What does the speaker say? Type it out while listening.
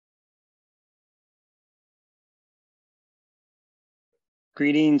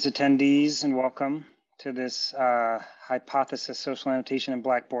Greetings, attendees, and welcome to this Hypothesis Social Annotation in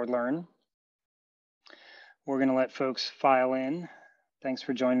Blackboard Learn. We're going to let folks file in. Thanks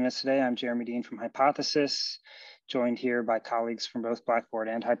for joining us today. I'm Jeremy Dean from Hypothesis, joined here by colleagues from both Blackboard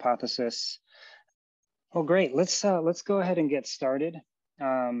and Hypothesis. Oh, great. Let's go ahead and get started.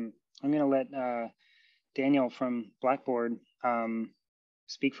 I'm going to let Daniel from Blackboard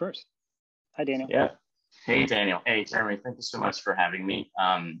speak first. Hi, Daniel. Yeah. Hey, Daniel. Hey, Jeremy. Thank you so much for having me.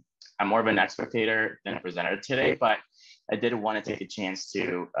 I'm more of an spectator than a presenter today, but I did want to take a chance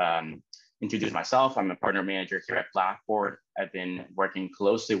to introduce myself. I'm a partner manager here at Blackboard. I've been working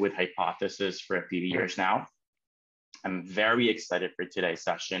closely with Hypothesis for a few years now. I'm very excited for today's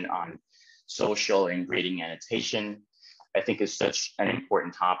session on social and grading annotation. I think it's such an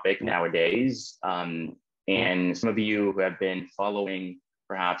important topic nowadays. And some of you who have been following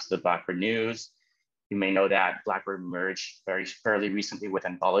perhaps the Blackboard news, you may know that Blackboard merged fairly recently with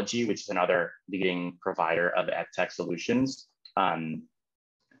Anthology, which is another leading provider of edtech solutions. And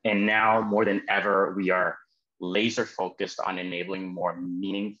now more than ever, we are laser focused on enabling more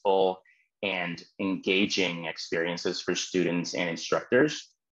meaningful and engaging experiences for students and instructors.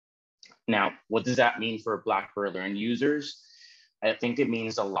 Now, what does that mean for Blackboard Learn users? I think it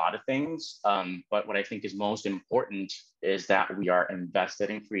means a lot of things, but what I think is most important is that we are invested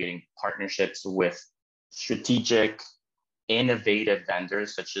in creating partnerships with strategic, innovative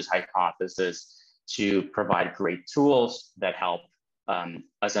vendors such as Hypothesis to provide great tools that help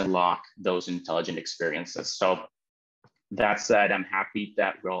us unlock those intelligent experiences. So that said, I'm happy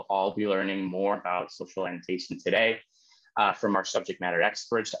that we'll all be learning more about social annotation today from our subject matter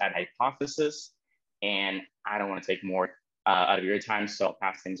experts at Hypothesis. And I don't want to take more out of your time, so I'll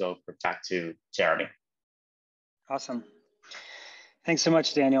pass things over back to Jeremy. Awesome. Thanks so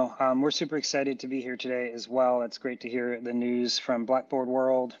much, Daniel. We're super excited to be here today as well. It's great to hear the news from Blackboard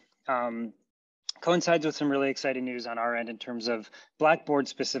World. Coincides with some really exciting news on our end in terms of Blackboard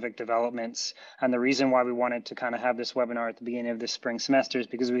specific developments. And the reason why we wanted to kind of have this webinar at the beginning of this spring semester is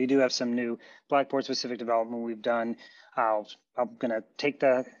because we do have some new Blackboard specific development we've done. I'm going to take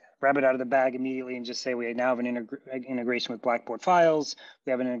the rabbit out of the bag immediately and just say we now have an integration with Blackboard Files. We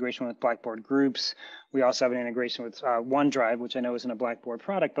have an integration with Blackboard Groups. We also have an integration with OneDrive, which I know isn't a Blackboard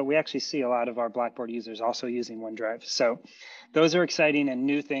product, but we actually see a lot of our Blackboard users also using OneDrive. So those are exciting and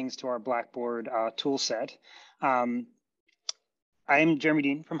new things to our Blackboard tool set. I'm Jeremy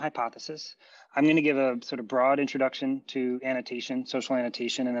Dean from Hypothesis. I'm going to give a sort of broad introduction to annotation, social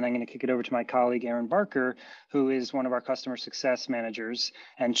annotation, and then I'm going to kick it over to my colleague, Erin Barker, who is one of our customer success managers,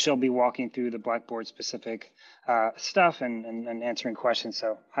 and she'll be walking through the Blackboard specific stuff and answering questions.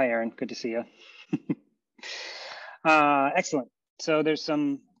 So hi, Erin, good to see you. Excellent. So there's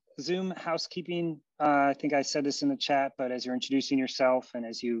some Zoom housekeeping. I think I said this in the chat, but as you're introducing yourself and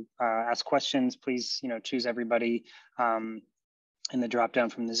as you ask questions, please choose everybody in the drop down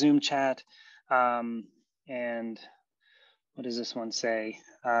from the Zoom chat. And what does this one say?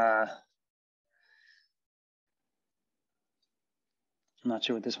 I'm not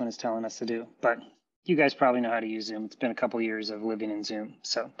sure what this one is telling us to do, but you guys probably know how to use Zoom. It's been a couple of years of living in Zoom.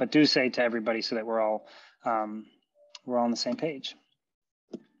 So, but do say to everybody so that we're all on the same page.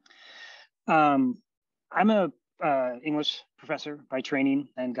 I'm a English professor by training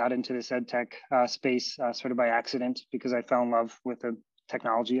and got into this ed tech space sort of by accident because I fell in love with the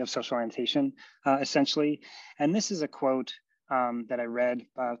technology of social annotation, essentially. And this is a quote that I read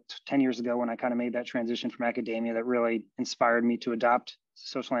about 10 years ago when I kind of made that transition from academia that really inspired me to adopt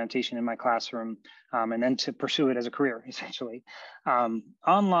social annotation in my classroom and then to pursue it as a career, essentially.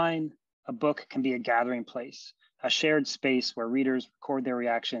 Online, a book can be a gathering place, a shared space where readers record their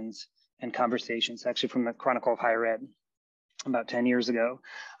reactions and conversations, actually from the Chronicle of Higher Ed about 10 years ago.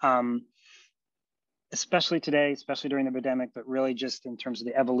 Especially today, especially during the pandemic, but really just in terms of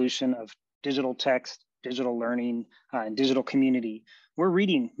the evolution of digital text, digital learning, and digital community, we're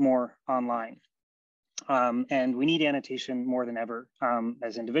reading more online. And we need annotation more than ever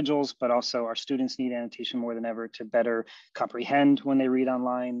as individuals, but also our students need annotation more than ever to better comprehend when they read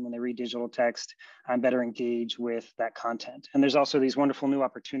online, when they read digital text, and better engage with that content. And there's also these wonderful new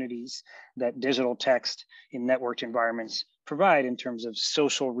opportunities that digital text in networked environments provide in terms of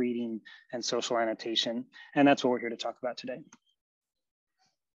social reading and social annotation. And that's what we're here to talk about today. I'm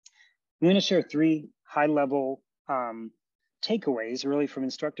going to share 3 high-level takeaways really from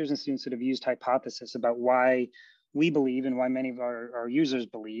instructors and students that have used Hypothesis about why we believe and why many of our users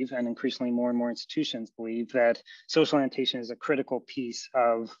believe, and increasingly more and more institutions believe, that social annotation is a critical piece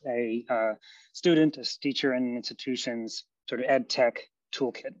of a student, a teacher, and an institution's sort of ed tech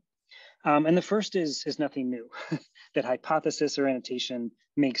toolkit. And the first is nothing new, that hypothesis or annotation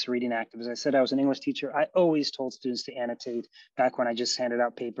makes reading active. As I said, I was an English teacher. I always told students to annotate back when I just handed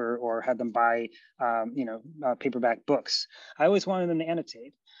out paper or had them buy, paperback books. I always wanted them to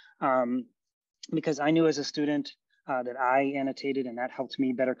annotate because I knew as a student that I annotated, and that helped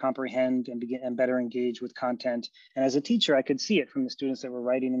me better comprehend and better engage with content. And as a teacher, I could see it from the students that were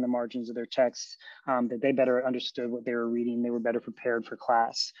writing in the margins of their texts, that they better understood what they were reading. They were better prepared for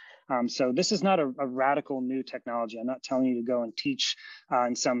class. So this is not a radical new technology. I'm not telling you to go and teach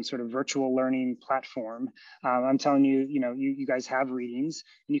in some sort of virtual learning platform. I'm telling you, you guys have readings,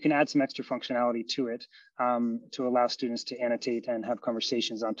 and you can add some extra functionality to it to allow students to annotate and have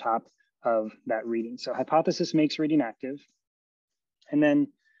conversations on top of that reading. So hypothesis makes reading active. And then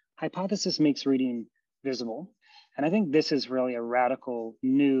hypothesis makes reading visible. And I think this is really a radical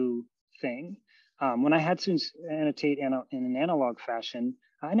new thing. When I had students annotate in an analog fashion,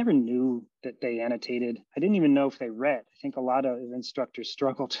 I never knew that they annotated. I didn't even know if they read. I think a lot of instructors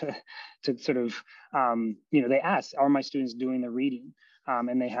struggle to sort of, they ask, are my students doing the reading?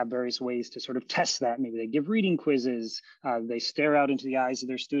 And they have various ways to sort of test that. Maybe they give reading quizzes. They stare out into the eyes of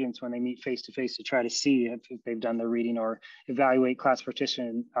their students when they meet face to face to try to see if they've done the reading, or evaluate class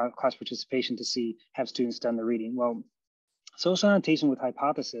participation to see have students done the reading. Well, social annotation with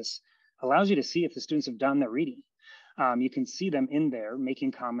hypothesis allows you to see if the students have done the reading. You can see them in there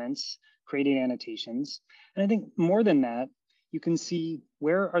making comments, creating annotations. And I think more than that, you can see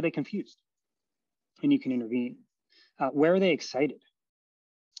where are they confused, and you can intervene. Where are they excited?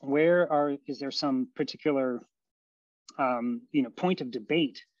 Is there some particular point of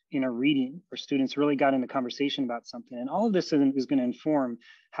debate in a reading where students really got into conversation about something? And all of this is going to inform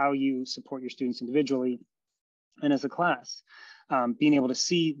how you support your students individually and as a class. Being able to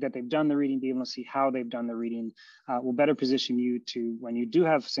see that they've done the reading, being able to see how they've done the reading will better position you to, when you do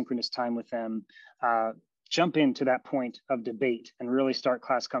have synchronous time with them, jump into that point of debate and really start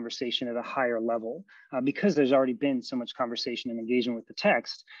class conversation at a higher level. Because there's already been so much conversation and engagement with the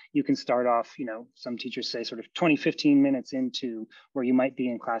text, you can start off, some teachers say sort of 20, 15 minutes into where you might be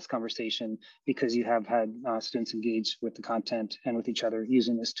in class conversation because you have had students engage with the content and with each other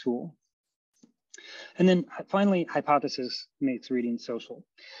using this tool. And then finally, hypothesis makes reading social.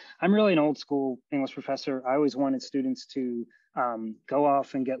 I'm really an old school English professor. I always wanted students to go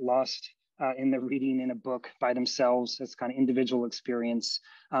off and get lost in the reading in a book by themselves. As kind of individual experience.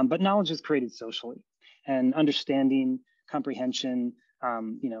 But knowledge is created socially, and understanding, comprehension,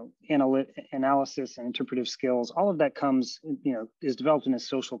 analysis and interpretive skills, all of that comes, is developed in a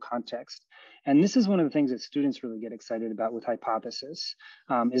social context. And this is one of the things that students really get excited about with hypothesis,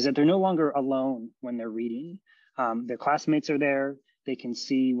 is that they're no longer alone when they're reading. Their classmates are there. They can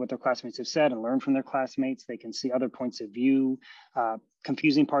see what their classmates have said and learn from their classmates. They can see other points of view.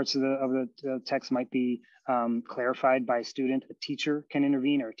 Confusing parts of the text might be clarified by a student. A teacher can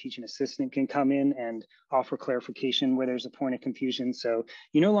intervene, or a teaching assistant can come in and offer clarification where there's a point of confusion. So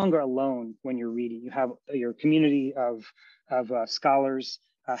you're no longer alone when you're reading. You have your community of scholars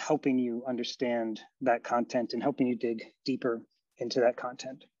helping you understand that content and helping you dig deeper into that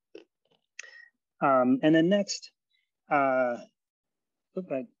content. And then next,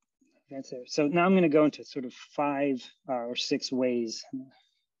 that's there. So now I'm going to go into sort of 5 or 6 ways. My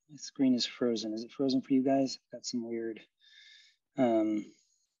screen is frozen. Is it frozen for you guys? Got some weird. Yeah.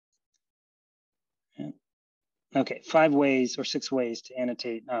 Okay, 5 ways or 6 ways to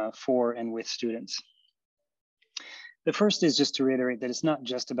annotate for and with students. The first is just to reiterate that it's not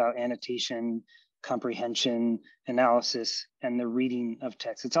just about annotation, comprehension, analysis, and the reading of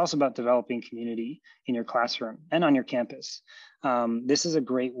text. It's also about developing community in your classroom and on your campus. This is a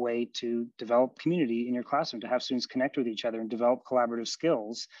great way to develop community in your classroom, to have students connect with each other and develop collaborative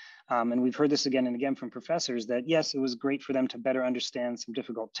skills. And we've heard this again and again from professors that, yes, it was great for them to better understand some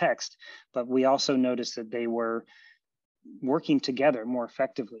difficult text, but we also noticed that they were working together more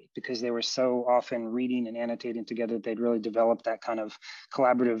effectively because they were so often reading and annotating together that they'd really developed that kind of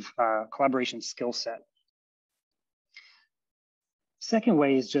collaboration skill set. Second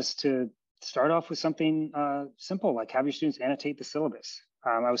way is just to start off with something simple, like have your students annotate the syllabus.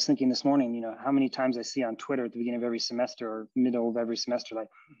 I was thinking this morning, how many times I see on Twitter at the beginning of every semester or middle of every semester,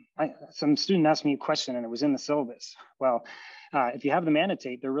 like some student asked me a question and it was in the syllabus. Well, if you have them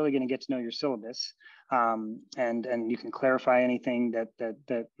annotate, they're really going to get to know your syllabus. And you can clarify anything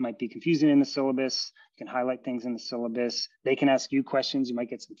that might be confusing in the syllabus. You can highlight things in the syllabus. They can ask you questions. You might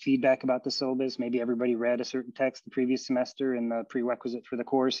get some feedback about the syllabus. Maybe everybody read a certain text the previous semester in the prerequisite for the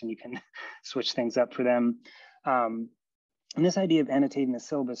course, and you can switch things up for them. And this idea of annotating the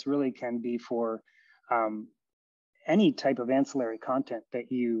syllabus really can be for any type of ancillary content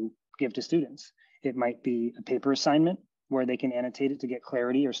that you give to students. It might be a paper assignment where they can annotate it to get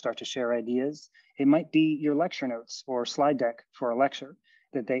clarity or start to share ideas. It might be your lecture notes or slide deck for a lecture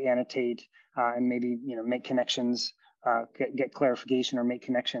that they annotate and maybe make connections, get clarification or make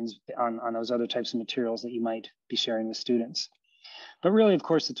connections on those other types of materials that you might be sharing with students. But really, of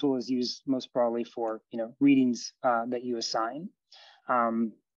course, the tool is used most broadly for readings that you assign.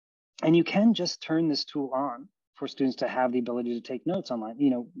 And you can just turn this tool on for students to have the ability to take notes online.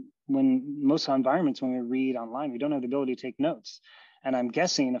 When most environments, when we read online, we don't have the ability to take notes. And I'm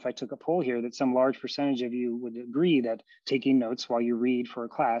guessing if I took a poll here that some large percentage of you would agree that taking notes while you read for a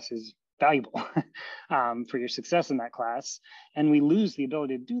class is valuable for your success in that class. And we lose the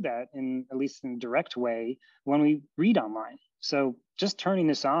ability to do that at least in a direct way when we read online. So just turning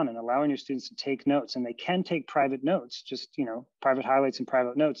this on and allowing your students to take notes, and they can take private notes, just private highlights and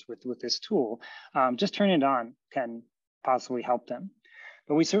private notes with this tool, just turning it on can possibly help them.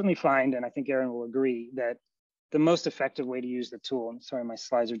 But we certainly find, and I think Aaron will agree, that the most effective way to use the tool, and sorry, my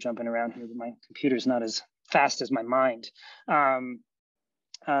slides are jumping around here, but my computer's not as fast as my mind.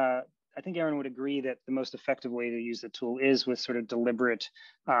 I think Aaron would agree that the most effective way to use the tool is with sort of deliberate,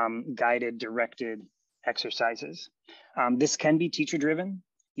 guided, directed exercises. This can be teacher driven.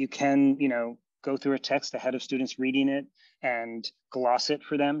 You can, go through a text ahead of students reading it and gloss it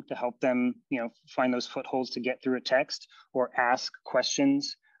for them to help them, find those footholds to get through a text, or ask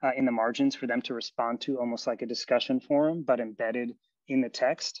questions in the margins for them to respond to, almost like a discussion forum, but embedded in the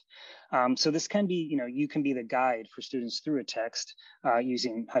text. So this can be, you can be the guide for students through a text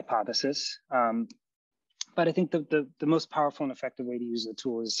using Hypothesis. But I think the most powerful and effective way to use the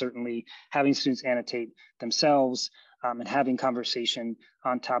tool is certainly having students annotate themselves and having conversation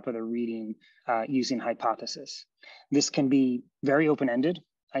on top of the reading using Hypothesis. This can be very open-ended.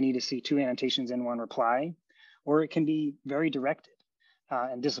 I need to see 2 annotations and 1 reply, or it can be very directed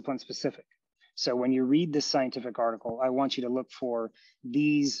and discipline specific. So when you read this scientific article, I want you to look for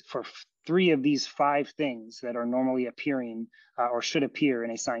 3 of these 5 things that are normally appearing or should appear in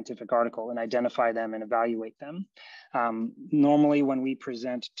a scientific article, and identify them and evaluate them. Normally, when we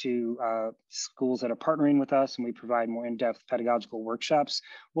present to schools that are partnering with us and we provide more in-depth pedagogical workshops,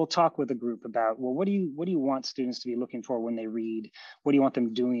 we'll talk with a group about, well, what do you want students to be looking for when they read? What do you want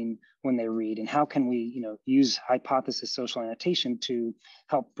them doing when they read? And how can we, use Hypothesis social annotation to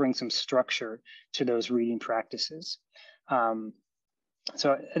help bring some structure to those reading practices?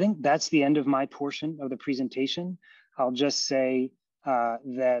 So I think that's the end of my portion of the presentation. I'll just say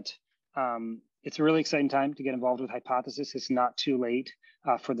that it's a really exciting time to get involved with Hypothesis. It's not too late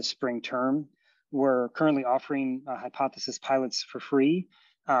for the spring term. We're currently offering Hypothesis pilots for free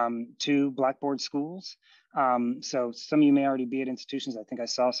to Blackboard schools. So some of you may already be at institutions. I think I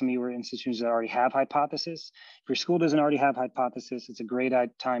saw some of you were institutions that already have Hypothesis. If your school doesn't already have Hypothesis, it's a great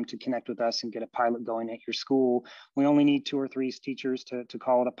time to connect with us and get a pilot going at your school. We only need 2 or 3 teachers to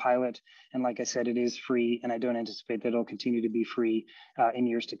call it a pilot. And like I said, it is free, and I don't anticipate that it'll continue to be free in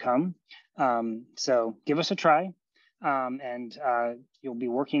years to come. So give us a try. And you'll be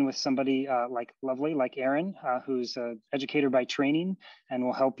working with somebody lovely like Erin, who's an educator by training, and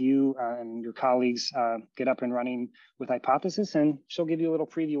will help you and your colleagues get up and running with Hypothesis. And she'll give you a little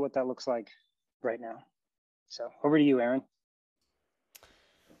preview what that looks like right now. So over to you, Erin.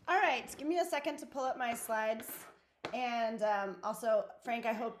 All right, give me a second to pull up my slides. And also, Frank,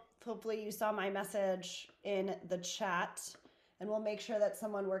 hopefully you saw my message in the chat, and we'll make sure that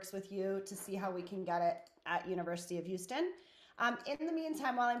someone works with you to see how we can get it at University of Houston. In the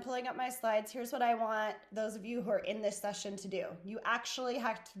meantime, while I'm pulling up my slides, here's what I want those of you who are in this session to do. You actually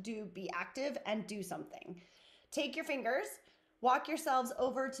have to be active and do something. Take your fingers, walk yourselves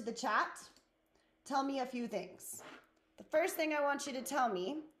over to the chat. Tell me a few things. The first thing I want you to tell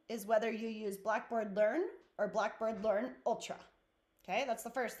me is whether you use Blackboard Learn or Blackboard Learn Ultra. Okay, that's the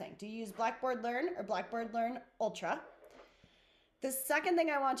first thing. Do you use Blackboard Learn or Blackboard Learn Ultra? The second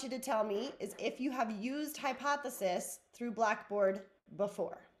thing I want you to tell me is if you have used Hypothesis through Blackboard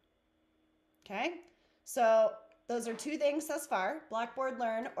before. Okay, so those are 2 things thus far, Blackboard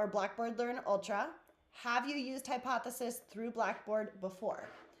Learn or Blackboard Learn Ultra. Have you used Hypothesis through Blackboard before?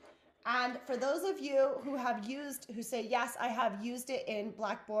 And for those of you who say, yes, I have used it in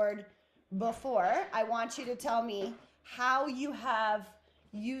Blackboard before, I want you to tell me how you have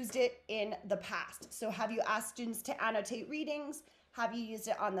used it in the past. So have you asked students to annotate readings? Have you used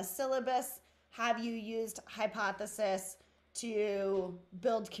it on the syllabus? Have you used Hypothesis to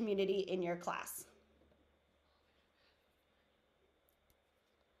build community in your class?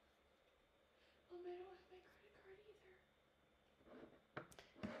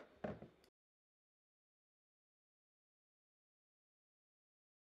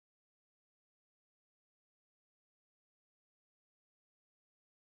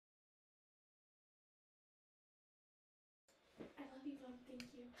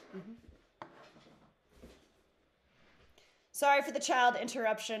 Sorry for the child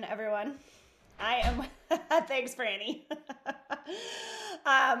interruption, everyone. I am, thanks, Franny.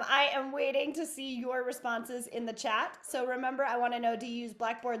 I am waiting to see your responses in the chat. So remember, I want to know, do you use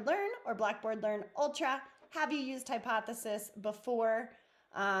Blackboard Learn or Blackboard Learn Ultra? Have you used Hypothesis before?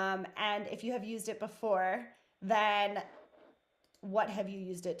 And if you have used it before, then what have you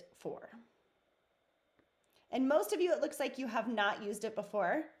used it for? And most of you, it looks like you have not used it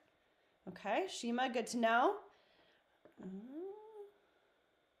before. Okay, Shima, good to know.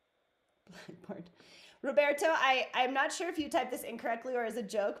 Blackboard. Roberto, I'm not sure if you typed this incorrectly or as a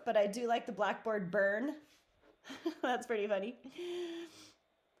joke, but I do like the Blackboard burn. That's pretty funny.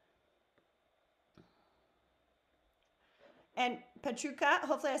 And Petruka,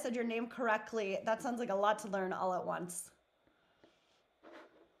 hopefully I said your name correctly. That sounds like a lot to learn all at once.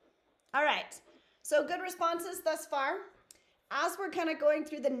 All right, so good responses thus far. As we're kind of going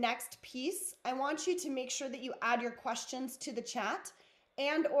through the next piece, I want you to make sure that you add your questions to the chat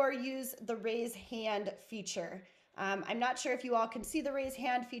and or use the raise hand feature. I'm not sure if you all can see the raise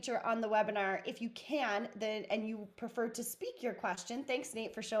hand feature on the webinar. If you can, then and you prefer to speak your question, thanks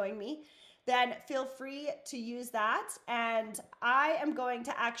Nate for showing me, then feel free to use that. And I am going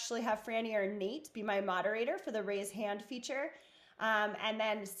to actually have Franny or Nate be my moderator for the raise hand feature, and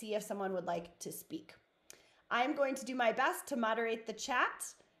then see if someone would like to speak. I'm going to do my best to moderate the chat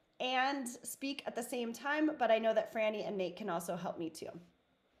and speak at the same time, but I know that Franny and Nate can also help me too.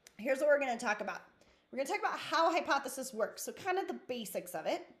 Here's what we're going to talk about. We're going to talk about how Hypothesis works, so kind of the basics of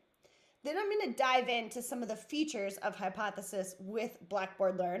it. Then I'm going to dive into some of the features of Hypothesis with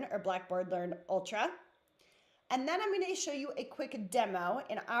Blackboard Learn or Blackboard Learn Ultra. And then I'm going to show you a quick demo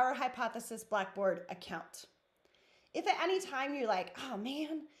in our Hypothesis Blackboard account. If at any time you're like, oh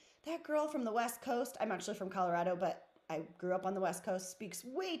man, that girl from the West Coast, I'm actually from Colorado, but I grew up on the West Coast, speaks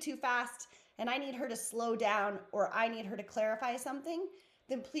way too fast, and I need her to slow down or I need her to clarify something,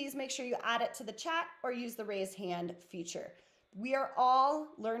 then please make sure you add it to the chat or use the raise hand feature. We are all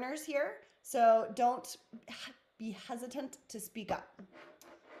learners here, so don't be hesitant to speak up.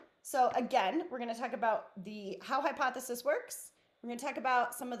 So again, we're going to talk about how Hypothesis works. We're going to talk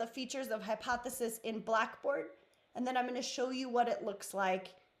about some of the features of Hypothesis in Blackboard, and then I'm going to show you what it looks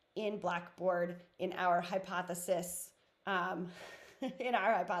like in Blackboard in our Hypothesis in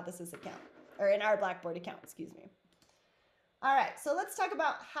our Hypothesis account, or in our Blackboard account, excuse me. All right, so let's talk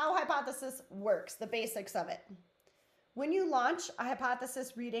about how Hypothesis works, the basics of it. When you launch a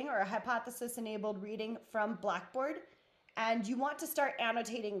Hypothesis reading or a Hypothesis-enabled reading from Blackboard, and you want to start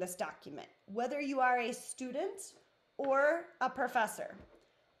annotating this document, whether you are a student or a professor,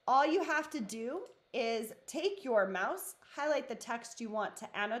 all you have to do is take your mouse, highlight the text you want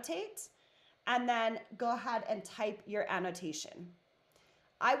to annotate, and then go ahead and type your annotation.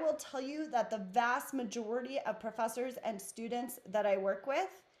 I will tell you that the vast majority of professors and students that I work with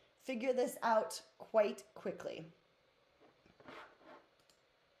figure this out quite quickly.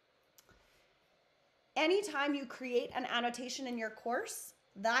 Anytime you create an annotation in your course,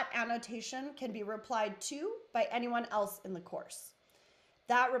 that annotation can be replied to by anyone else in the course.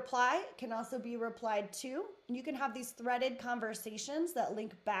 That reply can also be replied to, and you can have these threaded conversations that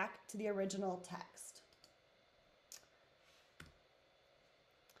link back to the original text.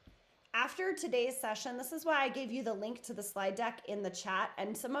 After today's session, this is why I gave you the link to the slide deck in the chat,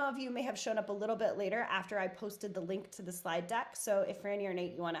 and some of you may have shown up a little bit later after I posted the link to the slide deck, so if Franny or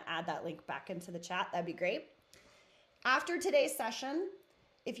Nate, you want to add that link back into the chat, that'd be great. After today's session,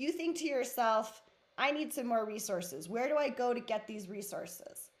 if you think to yourself, I need some more resources. Where do I go to get these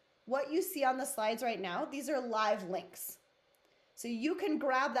resources? What you see on the slides right now, these are live links. So you can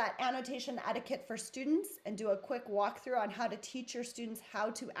grab that annotation etiquette for students and do a quick walkthrough on how to teach your students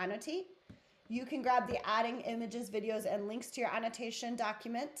how to annotate. You can grab the adding images, videos, and links to your annotation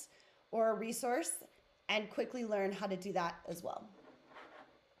document or resource and quickly learn how to do that as well.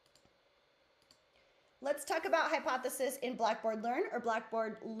 Let's talk about Hypothesis in Blackboard Learn or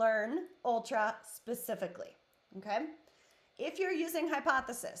Blackboard Learn Ultra specifically, okay? If you're using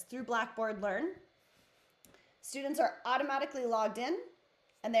Hypothesis through Blackboard Learn, students are automatically logged in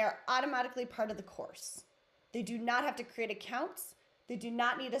and they are automatically part of the course. They do not have to create accounts. They do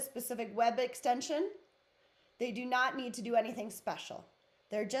not need a specific web extension. They do not need to do anything special.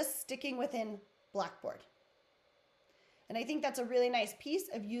 They're just sticking within Blackboard. And I think that's a really nice piece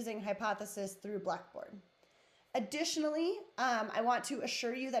of using Hypothesis through Blackboard. Additionally, I want to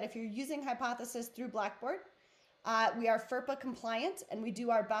assure you that if you're using Hypothesis through Blackboard, we are FERPA compliant and we do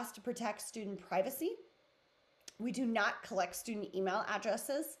our best to protect student privacy. We do not collect student email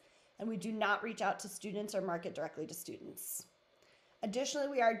addresses and we do not reach out to students or market directly to students. Additionally,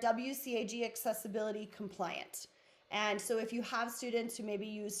 we are WCAG accessibility compliant. And so if you have students who maybe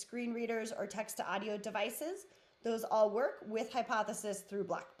use screen readers or text to audio devices, those all work with Hypothesis through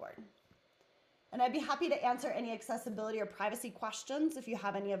Blackboard. And I'd be happy to answer any accessibility or privacy questions if you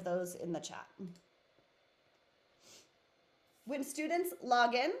have any of those in the chat. When students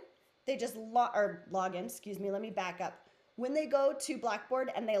log in, they just log in, excuse me, let me back up. When they go to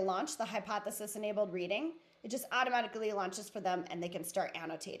Blackboard and they launch the Hypothesis-enabled reading, it just automatically launches for them and they can start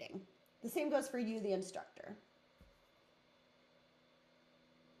annotating. The same goes for you, the instructor.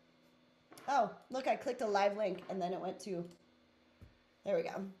 Oh, look, I clicked a live link and then it went to, there we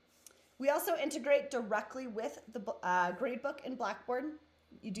go. We also integrate directly with the gradebook in Blackboard.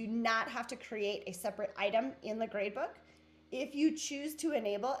 You do not have to create a separate item in the gradebook. If you choose to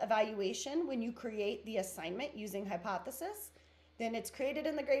enable evaluation when you create the assignment using Hypothesis, then it's created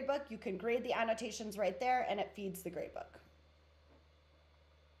in the gradebook. You can grade the annotations right there and it feeds the gradebook.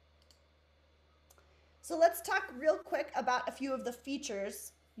 So let's talk real quick about a few of the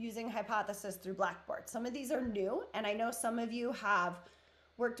features using Hypothesis through Blackboard. Some of these are new, and I know some of you have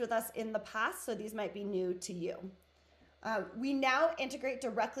worked with us in the past, so these might be new to you. We now integrate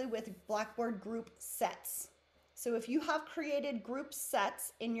directly with Blackboard group sets. So if you have created group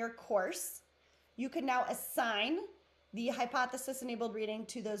sets in your course, you can now assign the Hypothesis-enabled reading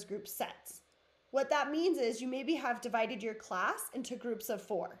to those group sets. What that means is you maybe have divided your class into groups of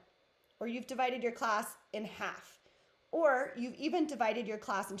 4, or you've divided your class in half, or you've even divided your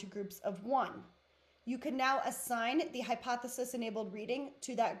class into groups of 1. You can now assign the Hypothesis-enabled reading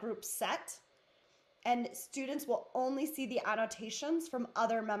to that group set, and students will only see the annotations from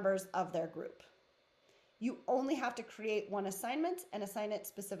other members of their group. You only have to create one assignment and assign it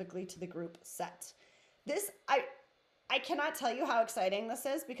specifically to the group set. This, I cannot tell you how exciting this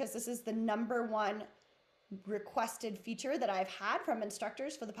is, because this is the #1 requested feature that I've had from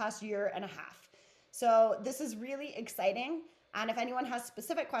instructors for the past year and a half. So this is really exciting. And if anyone has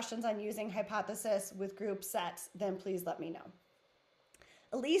specific questions on using Hypothesis with group sets, then please let me know.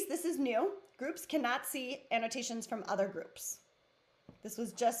 At least this is new. Groups cannot see annotations from other groups. This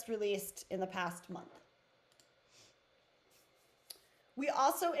was just released in the past month. We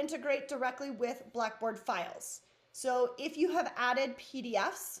also integrate directly with Blackboard files. So if you have added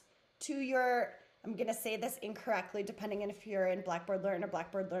PDFs to your, I'm going to say this incorrectly depending on if you're in Blackboard Learn or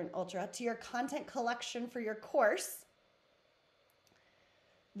Blackboard Learn Ultra, to your content collection for your course,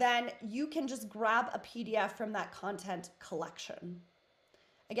 then you can just grab a PDF from that content collection.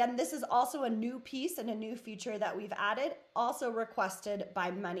 Again, this is also a new piece and a new feature that we've added, also requested by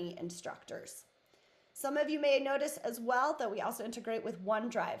many instructors. Some of you may notice as well that we also integrate with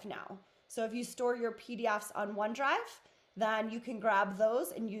OneDrive now. So if you store your PDFs on OneDrive, then you can grab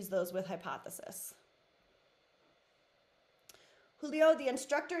those and use those with Hypothesis. Julio, the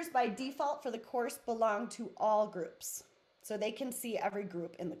instructors by default for the course belong to all groups. So they can see every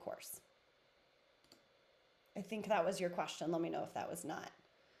group in the course. I think that was your question. Let me know if that was not.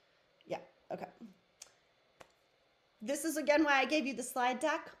 Yeah, okay. This is again why I gave you the slide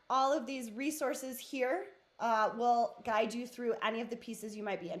deck. All of these resources here will guide you through any of the pieces you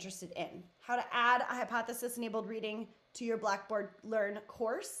might be interested in. How to add a Hypothesis-enabled reading to your Blackboard Learn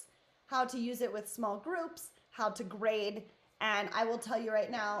course, how to use it with small groups, how to grade, and I will tell you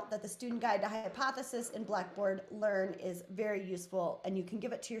right now that the student guide to Hypothesis in Blackboard Learn is very useful, and you can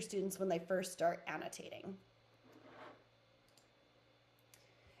give it to your students when they first start annotating.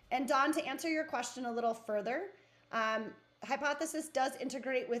 And Dawn, to answer your question a little further, Hypothesis does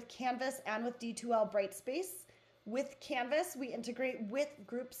integrate with Canvas and with D2L Brightspace. With Canvas, we integrate with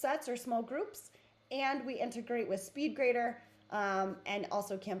group sets or small groups, and we integrate with SpeedGrader and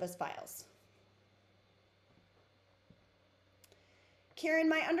also Canvas files. Karen,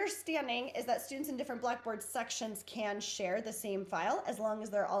 my understanding is that students in different Blackboard sections can share the same file as long as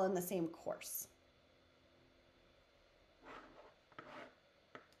they're all in the same course.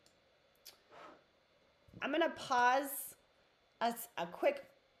 I'm going to pause a quick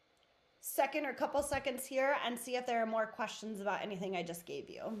second or couple seconds here and see if there are more questions about anything I just gave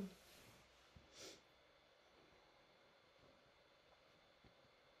you.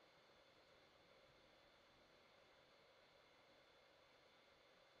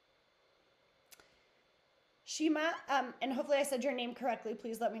 Shima, and hopefully I said your name correctly.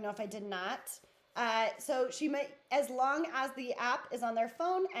 Please let me know if I did not. So Shima, as long as the app is on their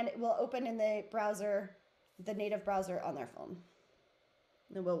phone and it will open in the browser, the native browser on their phone,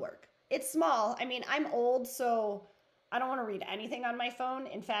 it will work. It's small. I mean, I'm old, so I don't want to read anything on my phone.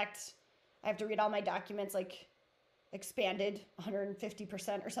 In fact, I have to read all my documents like expanded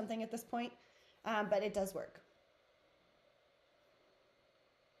 150% or something at this point, but it does work.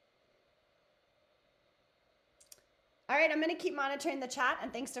 All right, I'm going to keep monitoring the chat,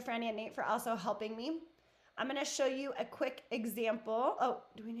 and thanks to Franny and Nate for also helping me. I'm going to show you a quick example. Oh,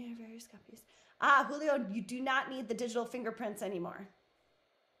 do we need various copies? Julio, you do not need the digital fingerprints anymore.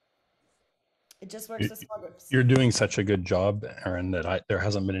 It just works with small groups. You're doing such a good job, Erin, that there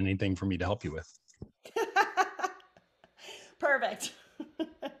hasn't been anything for me to help you with. Perfect. All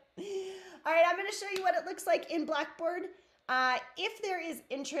right, I'm going to show you what it looks like in Blackboard. If there is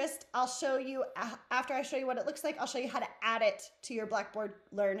interest, I'll show you, after I show you what it looks like, I'll show you how to add it to your Blackboard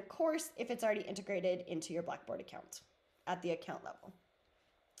Learn course if it's already integrated into your Blackboard account at the account level.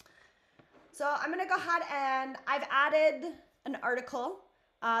 So I'm going to go ahead and I've added an article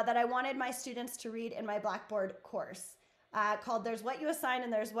that I wanted my students to read in my Blackboard course called There's What You Assign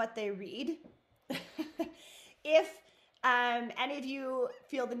and There's What They Read. If any of you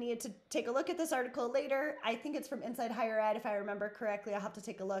feel the need to take a look at this article later, I think it's from Inside Higher Ed, if I remember correctly. I'll have to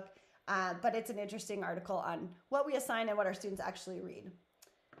take a look, but it's an interesting article on what we assign and what our students actually read.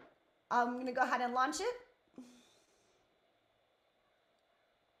 I'm going to go ahead and launch it.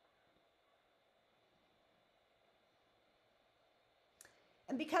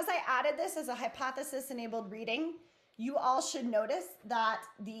 And because I added this as a hypothesis-enabled reading, you all should notice that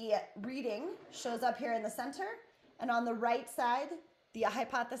the reading shows up here in the center, and on the right side, the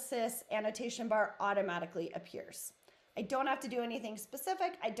hypothesis annotation bar automatically appears. I don't have to do anything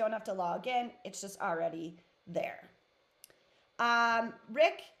specific. I don't have to log in. It's just already there.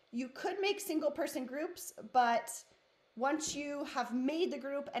 Rick, you could make single person groups, but once you have made the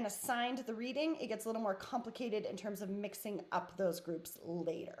group and assigned the reading, it gets a little more complicated in terms of mixing up those groups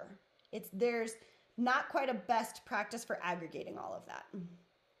later. There's not quite a best practice for aggregating all of that.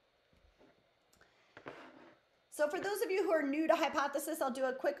 So for those of you who are new to Hypothesis, I'll do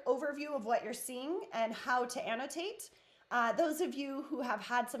a quick overview of what you're seeing and how to annotate. Those of you who have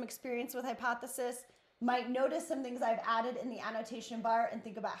had some experience with Hypothesis might notice some things I've added in the annotation bar and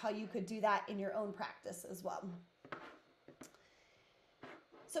think about how you could do that in your own practice as well.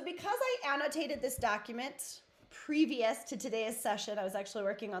 So because I annotated this document previous to today's session, I was actually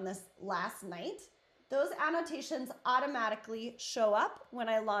working on this last night, those annotations automatically show up when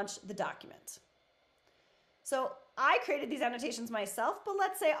I launch the document. So I created these annotations myself, but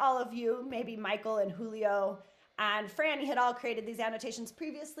let's say all of you, maybe Michael and Julio and Franny had all created these annotations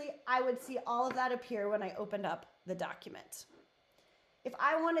previously, I would see all of that appear when I opened up the document. If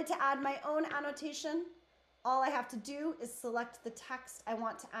I wanted to add my own annotation, all I have to do is select the text I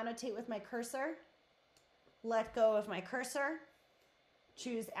want to annotate with my cursor, let go of my cursor,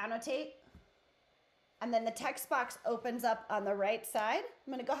 choose annotate, and then the text box opens up on the right side.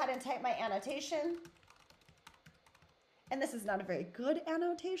 I'm going to go ahead and type my annotation. And this is not a very good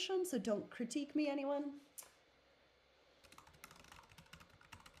annotation, so don't critique me, anyone.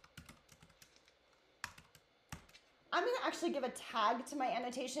 I'm going to actually give a tag to my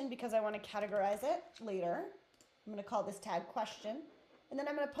annotation because I want to categorize it later. I'm going to call this tag question, and then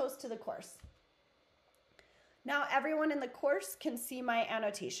I'm going to post to the course. Now everyone in the course can see my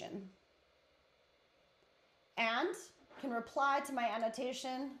annotation and can reply to my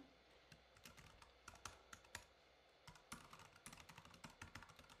annotation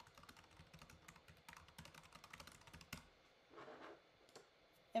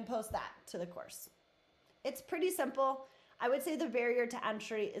and post that to the course. It's pretty simple. I would say the barrier to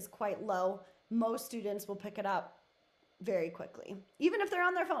entry is quite low. Most students will pick it up very quickly, even if they're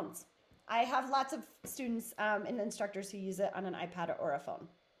on their phones. I have lots of students and instructors who use it on an iPad or a phone.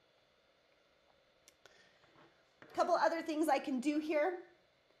 A couple other things I can do here.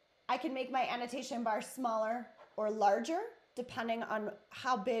 I can make my annotation bar smaller or larger, depending on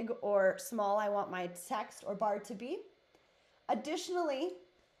how big or small I want my text or bar to be. Additionally,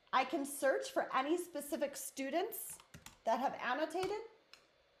 I can search for any specific students that have annotated,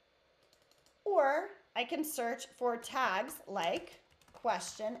 or I can search for tags like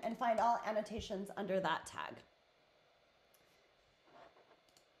question and find all annotations under that tag.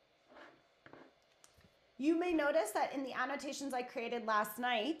 You may notice that in the annotations I created last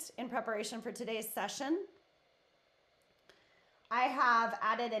night in preparation for today's session, I have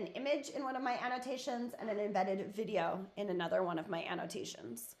added an image in one of my annotations and an embedded video in another one of my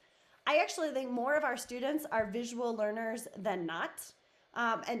annotations. I actually think more of our students are visual learners than not.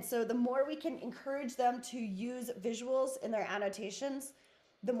 And so the more we can encourage them to use visuals in their annotations,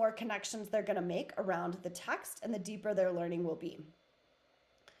 the more connections they're going to make around the text and the deeper their learning will be.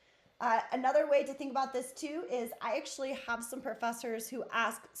 Another way to think about this too is I actually have some professors who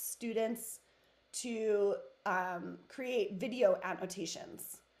ask students to create video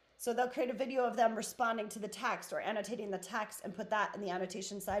annotations. So they'll create a video of them responding to the text or annotating the text and put that in the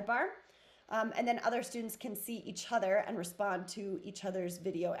annotation sidebar. And then other students can see each other and respond to each other's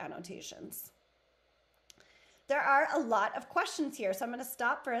video annotations. There are a lot of questions here, so I'm going to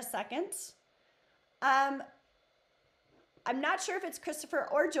stop for a second. I'm not sure if it's Christopher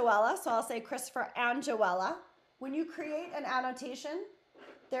or Joella, so I'll say Christopher and Joella. When you create an annotation,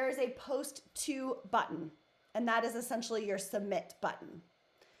 there is a post to button, and that is essentially your submit button.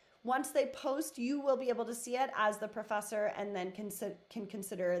 Once they post, you will be able to see it as the professor and then can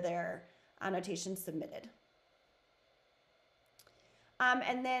consider their annotation submitted.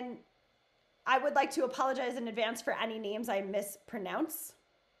 And then I would like to apologize in advance for any names I mispronounce.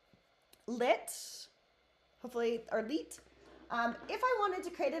 Lit, hopefully, or Leet. If I wanted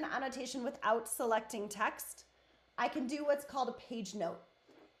to create an annotation without selecting text, I can do what's called a page note.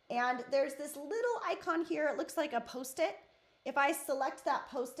 And there's this little icon here. It looks like a Post-it. If I select that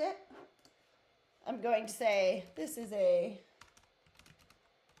Post-it, I'm going to say, this is a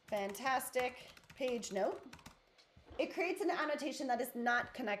fantastic page note. It creates an annotation that is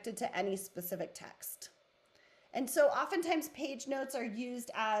not connected to any specific text. And so oftentimes page notes are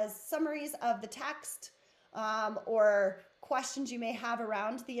used as summaries of the text or questions you may have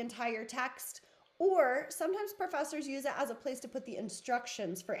around the entire text, or sometimes professors use it as a place to put the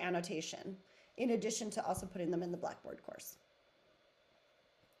instructions for annotation, in addition to also putting them in the Blackboard course.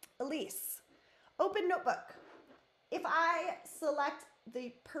 Elise, open notebook. If I select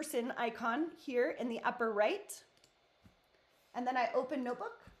the person icon here in the upper right, and then I open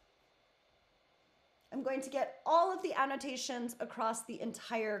notebook, I'm going to get all of the annotations across the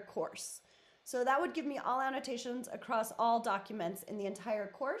entire course. So that would give me all annotations across all documents in the entire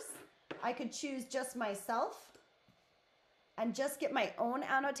course. I could choose just myself and just get my own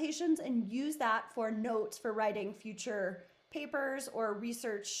annotations and use that for notes for writing future papers or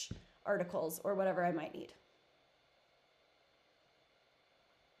research articles or whatever I might need.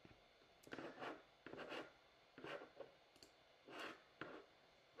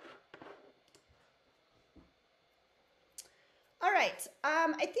 All right,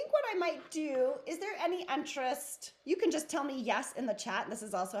 I think what I might do, is there any interest? You can just tell me yes in the chat. This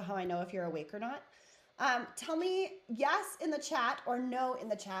is also how I know if you're awake or not. Tell me yes in the chat or no in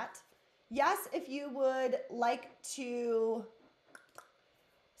the chat. Yes, if you would like to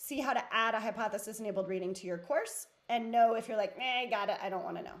see how to add a hypothesis-enabled reading to your course, and no if you're like, I got it, I don't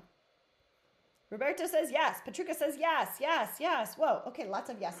want to know. Roberto says yes. Patruca says yes, yes, yes. Whoa, okay,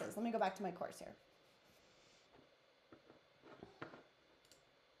 lots of yeses. Let me go back to my course here.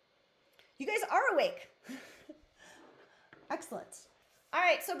 You guys are awake. Excellent. All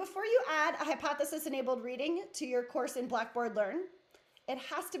right, so before you add a hypothesis-enabled reading to your course in Blackboard Learn, it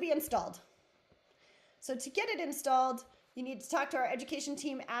has to be installed. So to get it installed, you need to talk to our education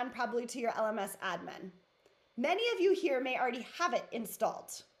team and probably to your LMS admin. Many of you here may already have it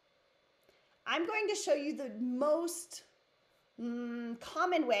installed. I'm going to show you the most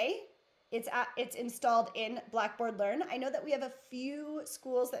common way it's installed in Blackboard Learn. I know that we have a few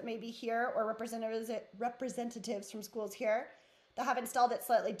schools that may be here or representatives from schools here that have installed it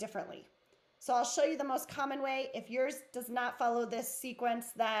slightly differently. So I'll show you the most common way. If yours does not follow this sequence,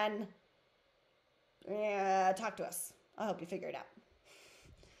 then talk to us. I'll help you figure it out.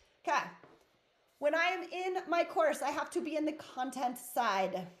 Okay. When I am in my course, I have to be in the content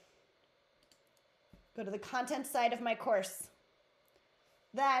side. Go to the content side of my course.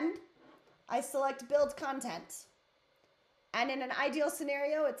 Then I select build content. And in an ideal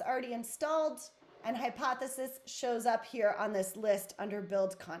scenario, it's already installed and hypothesis shows up here on this list under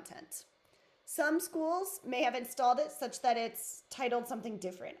build content. Some schools may have installed it such that it's titled something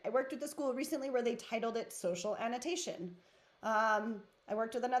different. I worked with a school recently where they titled it social annotation. I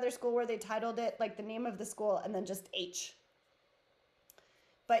worked with another school where they titled it like the name of the school and then just H.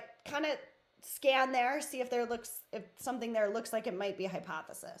 But kind of scan there, see if something there looks like it might be a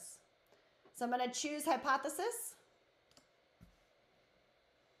hypothesis. So I'm going to choose hypothesis.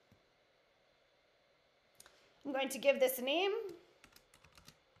 I'm going to give this a name.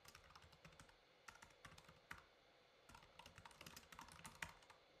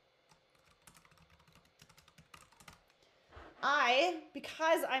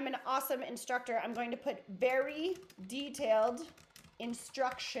 Because I'm an awesome instructor, I'm going to put very detailed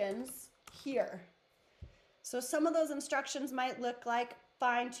instructions here. So some of those instructions might look like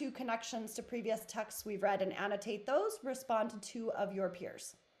find 2 connections to previous texts we've read and annotate those, respond to 2 of your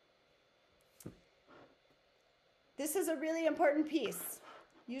peers. This is a really important piece.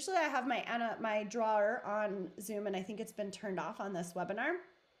 Usually I have my drawer on Zoom and I think it's been turned off on this webinar.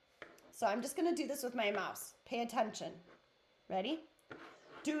 So I'm just gonna do this with my mouse. Pay attention. Ready?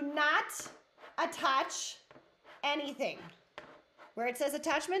 Do not attach anything. Where it says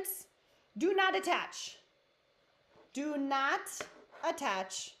attachments, Do not attach. Do not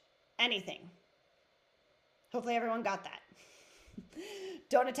attach anything. Hopefully everyone got that.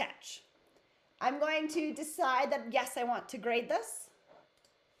 Don't attach. I'm going to decide that, yes, I want to grade this.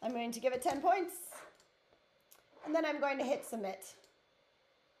 I'm going to give it 10 points. And then I'm going to hit submit.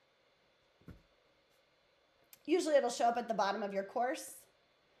 Usually it'll show up at the bottom of your course.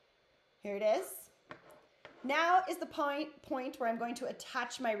 Here it is. Now is the point where I'm going to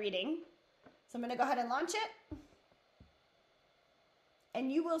attach my reading. So I'm going to go ahead and launch it.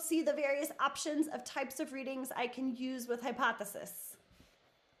 And you will see the various options of types of readings I can use with Hypothesis.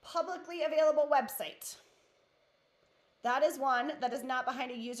 Publicly available website. That is one that is not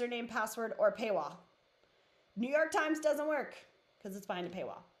behind a username, password, or paywall. New York Times doesn't work because it's behind a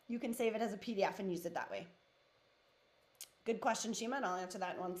paywall. You can save it as a PDF and use it that way. Good question, Shima, and I'll answer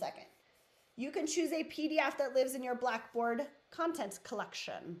that in 1 second. You can choose a PDF that lives in your Blackboard content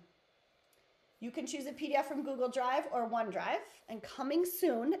collection. You can choose a PDF from Google Drive or OneDrive, and coming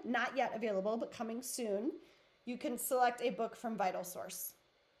soon, not yet available, but coming soon, you can select a book from VitalSource.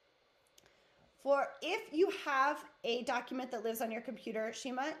 For if you have a document that lives on your computer,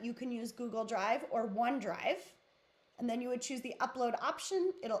 Shima, you can use Google Drive or OneDrive, and then you would choose the upload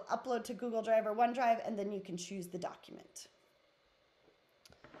option. It'll upload to Google Drive or OneDrive, and then you can choose the document.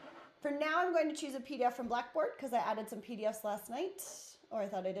 For now, I'm going to choose a PDF from Blackboard because I added some PDFs last night, or I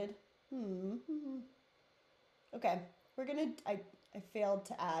thought I did. Okay, I failed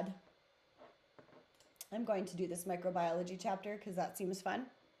to add. I'm going to do this microbiology chapter because that seems fun.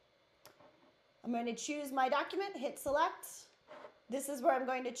 I'm going to choose my document, hit select. This is where I'm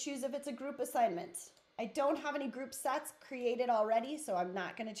going to choose if it's a group assignment. I don't have any group sets created already, so I'm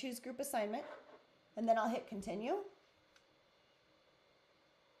not going to choose group assignment. And then I'll hit continue.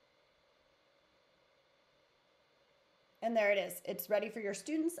 And there it is. It's ready for your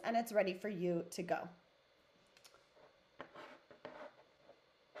students and it's ready for you to go.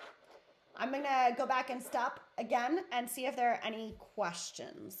 I'm going to go back and stop again and see if there are any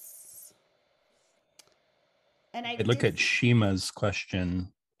questions. And I look at Shima's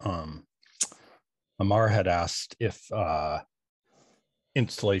question. Amar had asked if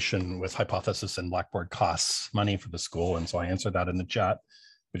installation with Hypothesis and Blackboard costs money for the school. And so I answered that in the chat.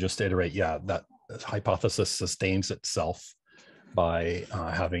 But just to iterate, yeah, that Hypothesis sustains itself by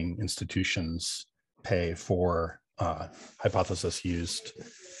having institutions pay for Hypothesis used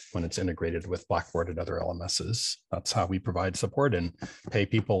when it's integrated with Blackboard and other LMSs. That's how we provide support and pay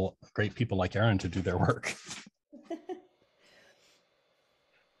people, great people like Erin, to do their work.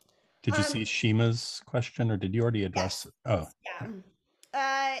 Did you see Shima's question, or did you already address it? Oh,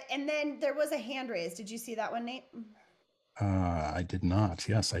 yeah. And then there was a hand raised. Did you see that one, Nate? I did not.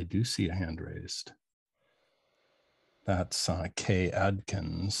 Yes, I do see a hand raised. That's Kay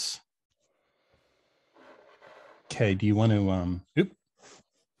Adkins. Kay, do you want to,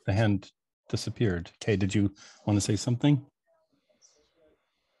 the hand disappeared. Kay, did you want to say something?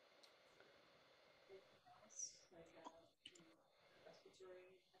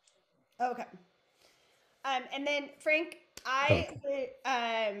 Okay. And then Frank,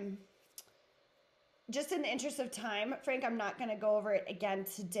 just in the interest of time, Frank, I'm not going to go over it again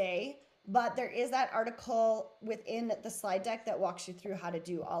today, but there is that article within the slide deck that walks you through how to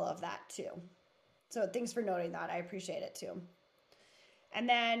do all of that too. So thanks for noting that. I appreciate it too. And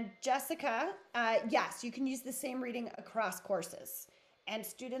then Jessica, yes, you can use the same reading across courses, and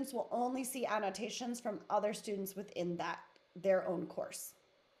students will only see annotations from other students within their own course.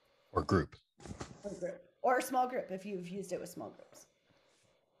 Or group. Or a small group if you've used it with small groups.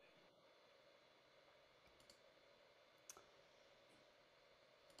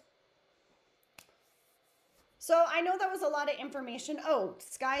 So I know that was a lot of information. Oh,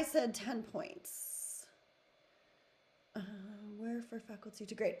 Sky said 10 points. Where for faculty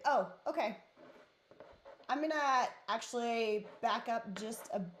to grade? Oh, okay. I'm going to actually back up just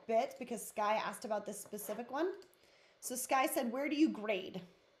a bit because Sky asked about this specific one. So Sky said, where do you grade?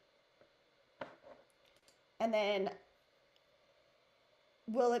 And then,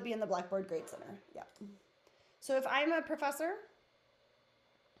 will it be in the Blackboard Grade Center? Yeah. So if I'm a professor,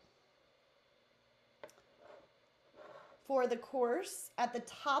 for the course, at the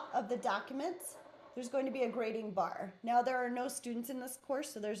top of the document, there's going to be a grading bar. Now, there are no students in this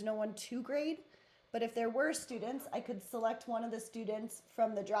course, so there's no one to grade. But if there were students, I could select one of the students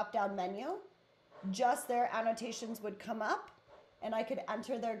from the drop-down menu. Just their annotations would come up, and I could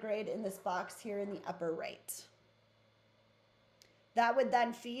enter their grade in this box here in the upper right. That would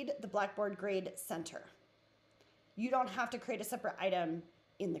then feed the Blackboard Grade Center. You don't have to create a separate item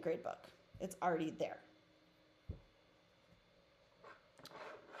in the gradebook. It's already there.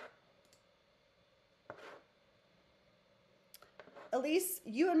 Elise,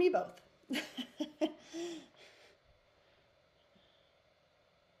 you and me both.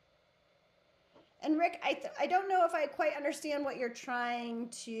 And Rick, I don't know if I quite understand what you're trying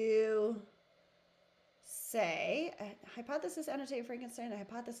to say. Hypothesis annotated Frankenstein, a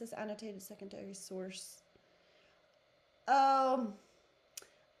hypothesis annotated secondary source. Oh,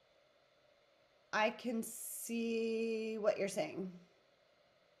 I can see what you're saying.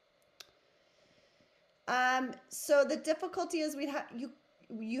 So the difficulty is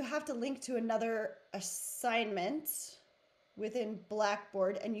you have to link to another assignment within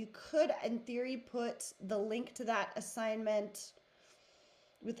Blackboard, and you could, in theory, put the link to that assignment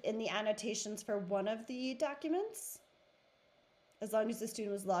within the annotations for one of the documents, as long as the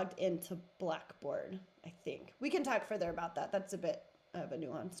student was logged into Blackboard, I think. We can talk further about that. That's a bit of a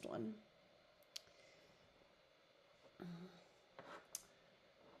nuanced one.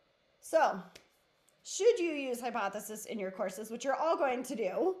 So, should you use Hypothesis in your courses, which you're all going to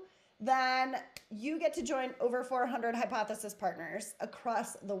do, then you get to join over 400 Hypothesis partners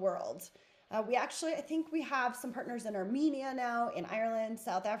across the world. I think we have some partners in Armenia now, in Ireland,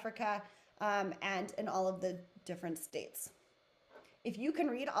 South Africa, and in all of the different states. If you can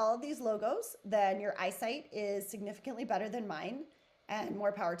read all of these logos, then your eyesight is significantly better than mine, and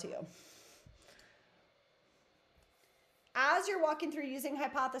more power to you. As you're walking through using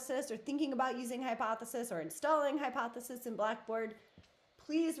Hypothesis or thinking about using Hypothesis or installing Hypothesis in Blackboard,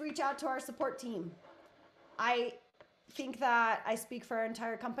 please reach out to our support team. I think that I speak for our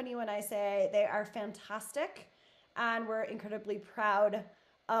entire company when I say they are fantastic, and we're incredibly proud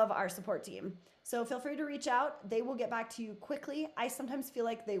of our support team. So feel free to reach out. They will get back to you quickly. I sometimes feel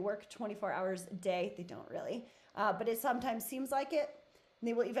like they work 24 hours a day. They don't really, but it sometimes seems like it.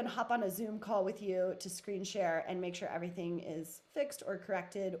 They will even hop on a Zoom call with you to screen share and make sure everything is fixed or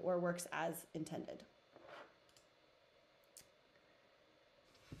corrected or works as intended.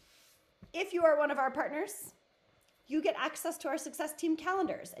 If you are one of our partners, you get access to our success team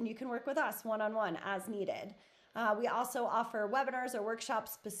calendars, and you can work with us one-on-one as needed. We also offer webinars or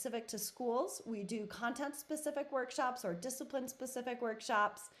workshops specific to schools. We do content-specific workshops or discipline-specific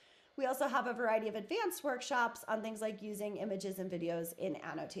workshops. We also have a variety of advanced workshops on things like using images and videos in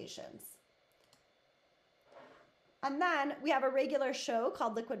annotations. And then we have a regular show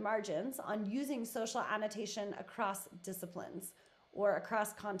called Liquid Margins on using social annotation across disciplines or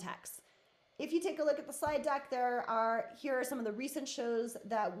across contexts. If you take a look at the slide deck, here are some of the recent shows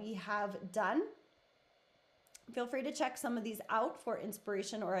that we have done. Feel free to check some of these out for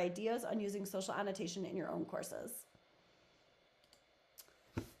inspiration or ideas on using social annotation in your own courses.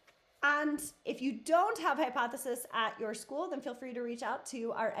 And if you don't have Hypothesis at your school, then feel free to reach out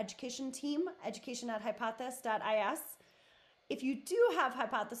to our education team, education@hypothesis.is. If you do have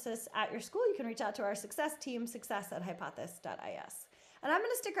Hypothesis at your school, you can reach out to our success team, success@hypothesis.is. And I'm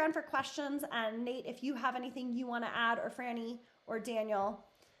going to stick around for questions. And Nate, if you have anything you want to add, or Franny or Daniel,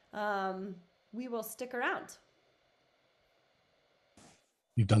 we will stick around.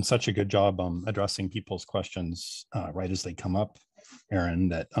 You've done such a good job addressing people's questions right as they come up, Aaron,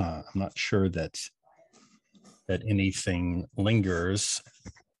 that I'm not sure that anything lingers.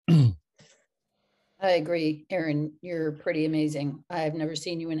 I agree, Aaron. You're pretty amazing. I've never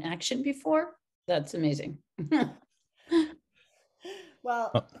seen you in action before. That's amazing.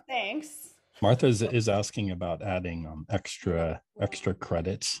 Well, thanks. Martha is asking about adding extra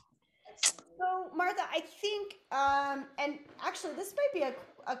credits. So Martha, I think, and actually this might be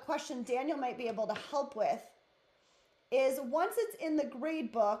a question Daniel might be able to help with, is once it's in the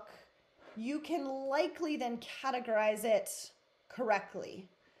grade book, you can likely then categorize it correctly.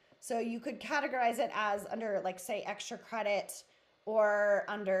 So you could categorize it as under, like, say, extra credit, or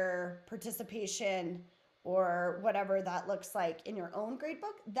under participation, or whatever that looks like in your own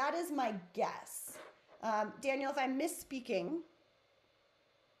gradebook. That is my guess. Daniel, if I'm misspeaking,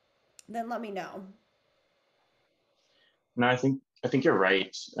 then let me know. No, I think you're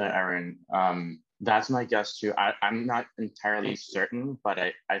right, Erin. That's my guess too. I'm not entirely certain, but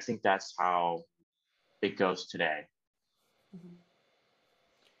I think that's how it goes today. Mm-hmm.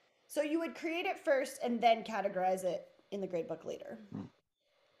 So you would create it first and then categorize it in the gradebook later. Mm.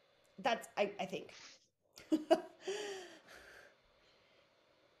 That's, I think.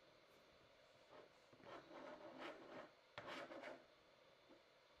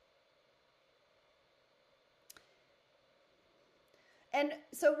 And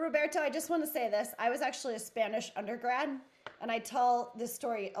so, Roberto, I just want to say this. I was actually a Spanish undergrad, and I tell this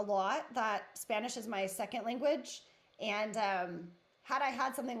story a lot, that Spanish is my second language. And had I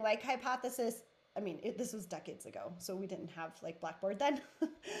had something like Hypothesis, I mean, this was decades ago, so we didn't have like Blackboard then.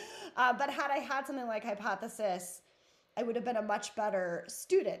 But had I had something like Hypothesis, I would have been a much better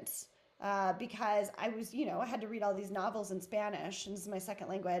student because I was, I had to read all these novels in Spanish, and this is my second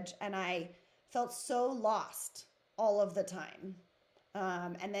language, and I felt so lost all of the time.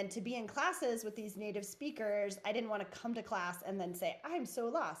 And then to be in classes with these native speakers, I didn't want to come to class and then say, I'm so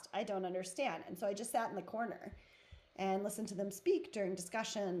lost, I don't understand. And so I just sat in the corner and listened to them speak during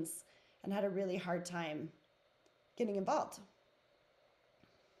discussions and had a really hard time getting involved.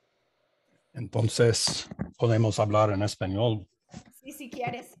 Entonces, podemos hablar en español. Sí, si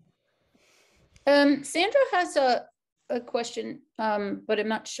quieres. Sandra has a question, but I'm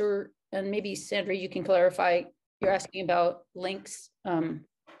not sure. And maybe Sandra, you can clarify. You're asking about links.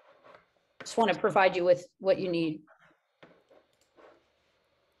 Just want to provide you with what you need.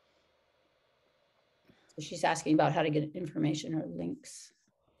 So she's asking about how to get information or links.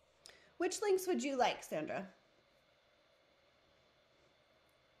 Which links would you like, Sandra?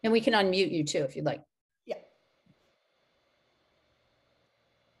 And we can unmute you too, if you'd like. Yeah.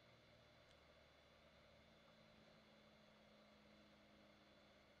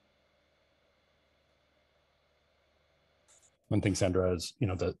 One thing, Sandra, is,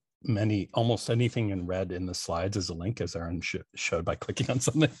 almost anything in red in the slides is a link, as Aaron showed by clicking on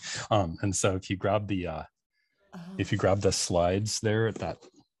something. And so if you grab the slides there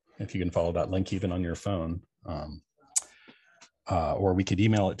if you can follow that link even on your phone, or we could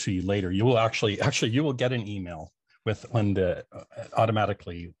email it to you later. You will actually you will get an email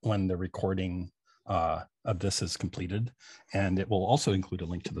automatically when the recording of this is completed, and it will also include a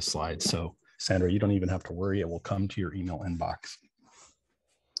link to the slides. So Sandra, you don't even have to worry, it will come to your email inbox.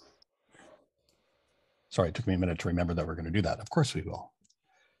 Sorry, it took me a minute to remember that we're going to do that. Of course we will.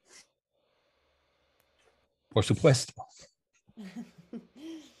 Por supuesto.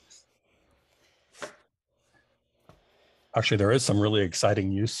 Actually, there is some really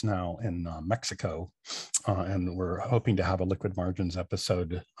exciting use now in Mexico, and we're hoping to have a liquid margins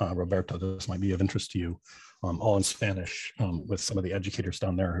episode. Roberto, this might be of interest to you, all in Spanish, with some of the educators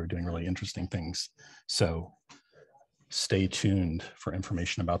down there who are doing really interesting things. So stay tuned for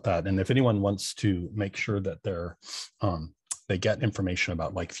information about that. And if anyone wants to make sure that they get information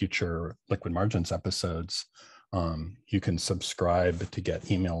about like future liquid margins episodes, you can subscribe to get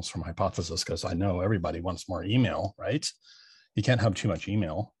emails from Hypothesis, because I know everybody wants more email, right? You can't have too much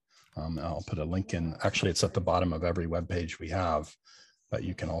email. I'll put a link in. Actually, it's at the bottom of every web page we have, but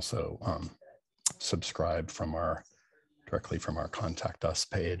you can also subscribe directly from our Contact Us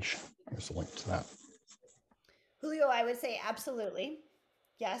page. There's a link to that. Julio, I would say absolutely.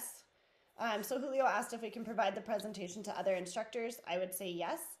 Yes. So Julio asked if we can provide the presentation to other instructors. I would say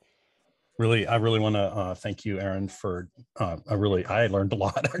yes. I really want to thank you, Aaron, for I learned a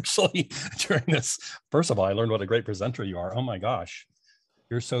lot actually during this. First of all, I learned what a great presenter you are. Oh my gosh,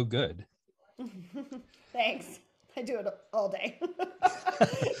 you're so good. Thanks. I do it all day.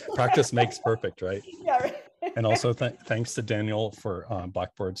 Practice makes perfect, right? Yeah, right. And also thanks to Daniel for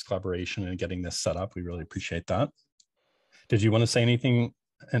Blackboard's collaboration and getting this set up. We really appreciate that. Did you want to say anything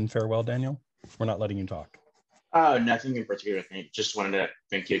in farewell, Daniel? We're not letting you talk. Nothing in particular. Just wanted to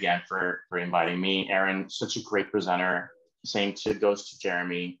thank you again for inviting me. Aaron, such a great presenter. Same goes to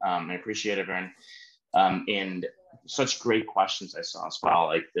Jeremy. I appreciate it, Aaron. And such great questions I saw as well,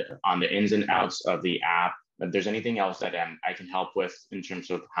 like on the ins and outs of the app. If there's anything else that I can help with in terms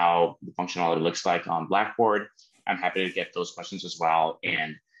of how the functionality looks like on Blackboard, I'm happy to get those questions as well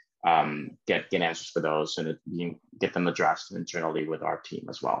and get answers for those, so that you can get them addressed internally with our team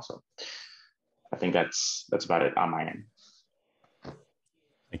as well. So I think that's about it on my end.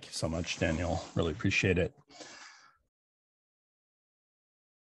 Thank you so much, Daniel. Really appreciate it.